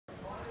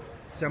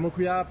Siamo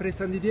qui a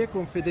Pré-Saint-Didier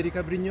con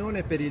Federica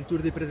Brignone per il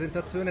tour di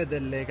presentazione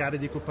delle gare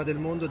di Coppa del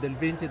Mondo del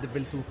 20 e del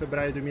 21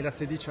 febbraio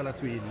 2016 alla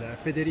Thuile.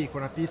 Federica,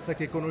 una pista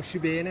che conosci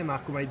bene, ma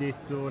come hai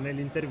detto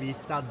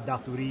nell'intervista, da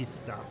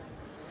turista.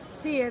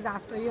 Sì,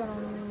 esatto, io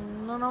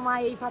non ho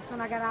mai fatto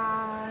una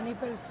gara né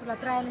sulla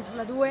 3 né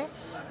sulla 2,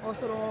 ho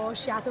solo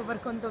sciato per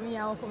conto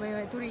mio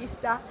come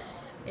turista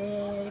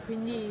e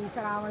quindi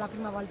sarà la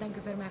prima volta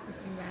anche per me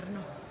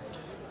quest'inverno.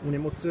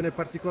 Un'emozione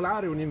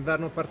particolare, un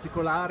inverno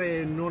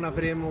particolare, non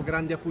avremo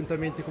grandi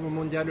appuntamenti come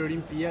mondiali e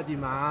olimpiadi,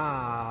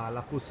 ma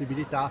la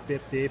possibilità per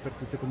te e per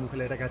tutte comunque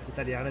le ragazze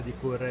italiane di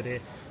correre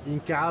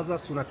in casa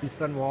su una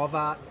pista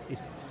nuova e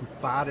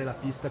suppare la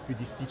pista più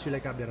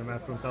difficile che abbiano mai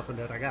affrontato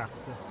le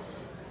ragazze.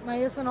 Ma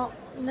io sono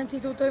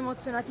innanzitutto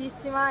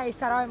emozionatissima e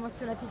sarò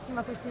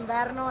emozionatissima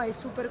quest'inverno e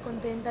super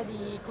contenta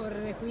di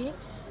correre qui.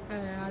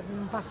 Ad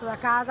un passo da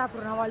casa,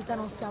 per una volta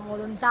non siamo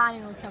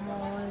lontani, non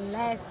siamo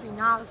all'est, in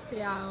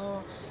Austria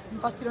o in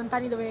posti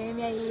lontani dove i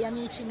miei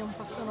amici non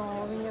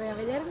possono venire a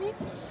vedermi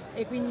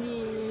e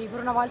quindi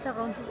per una volta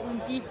avrò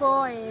un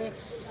tifo e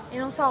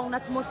non so,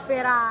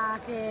 un'atmosfera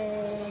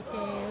che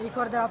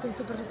ricorderò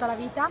penso per tutta la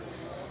vita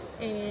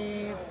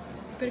e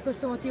per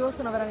questo motivo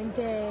sono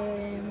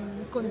veramente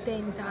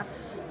contenta.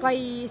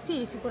 Poi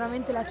sì,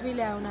 sicuramente la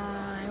Thuile è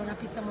una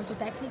pista molto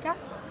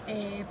tecnica.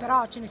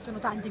 Però ce ne sono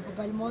tanti in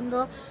Coppa del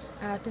Mondo,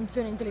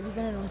 attenzione, in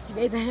televisione non si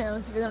vede,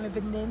 non si vedono le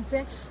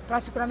pendenze, però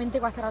sicuramente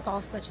qua sarà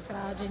tosta, ci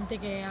sarà gente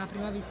che a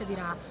prima vista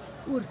dirà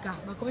urca,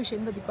 ma come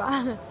scendo di qua?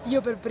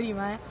 Io per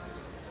prima.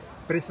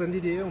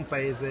 Pré-Saint-Didier è un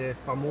paese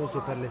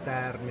famoso per le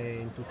terme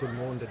in tutto il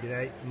mondo,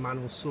 direi, ma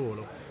non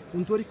solo.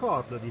 Un tuo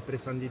ricordo di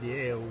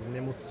Pré-Saint-Didier,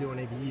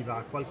 un'emozione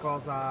viva,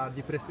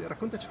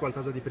 raccontaci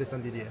qualcosa di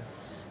Pré-Saint-Didier.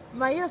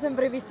 Ma io ho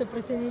sempre visto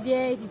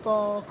Pré-Saint-Didier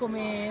tipo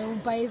come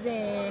un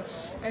paese,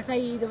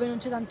 sai, dove non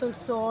c'è tanto il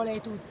sole e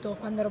tutto,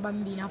 quando ero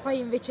bambina. Poi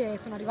invece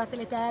sono arrivate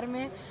le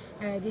terme,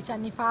 10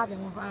 anni fa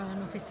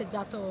hanno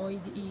festeggiato i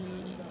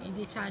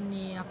 10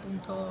 anni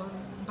appunto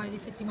un paio di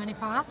settimane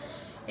fa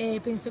e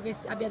penso che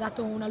abbia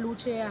dato una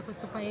luce a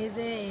questo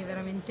paese e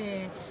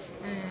veramente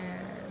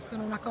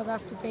sono una cosa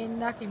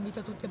stupenda che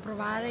invito tutti a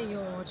provare.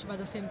 Io ci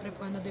vado sempre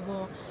quando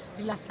devo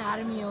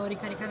rilassarmi o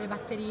ricaricare le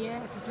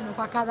batterie. Se sono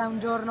qua a casa un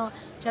giorno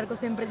cerco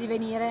sempre di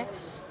venire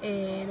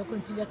e lo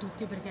consiglio a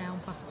tutti perché è un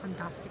posto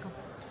fantastico.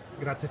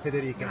 Grazie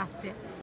Federica. Grazie.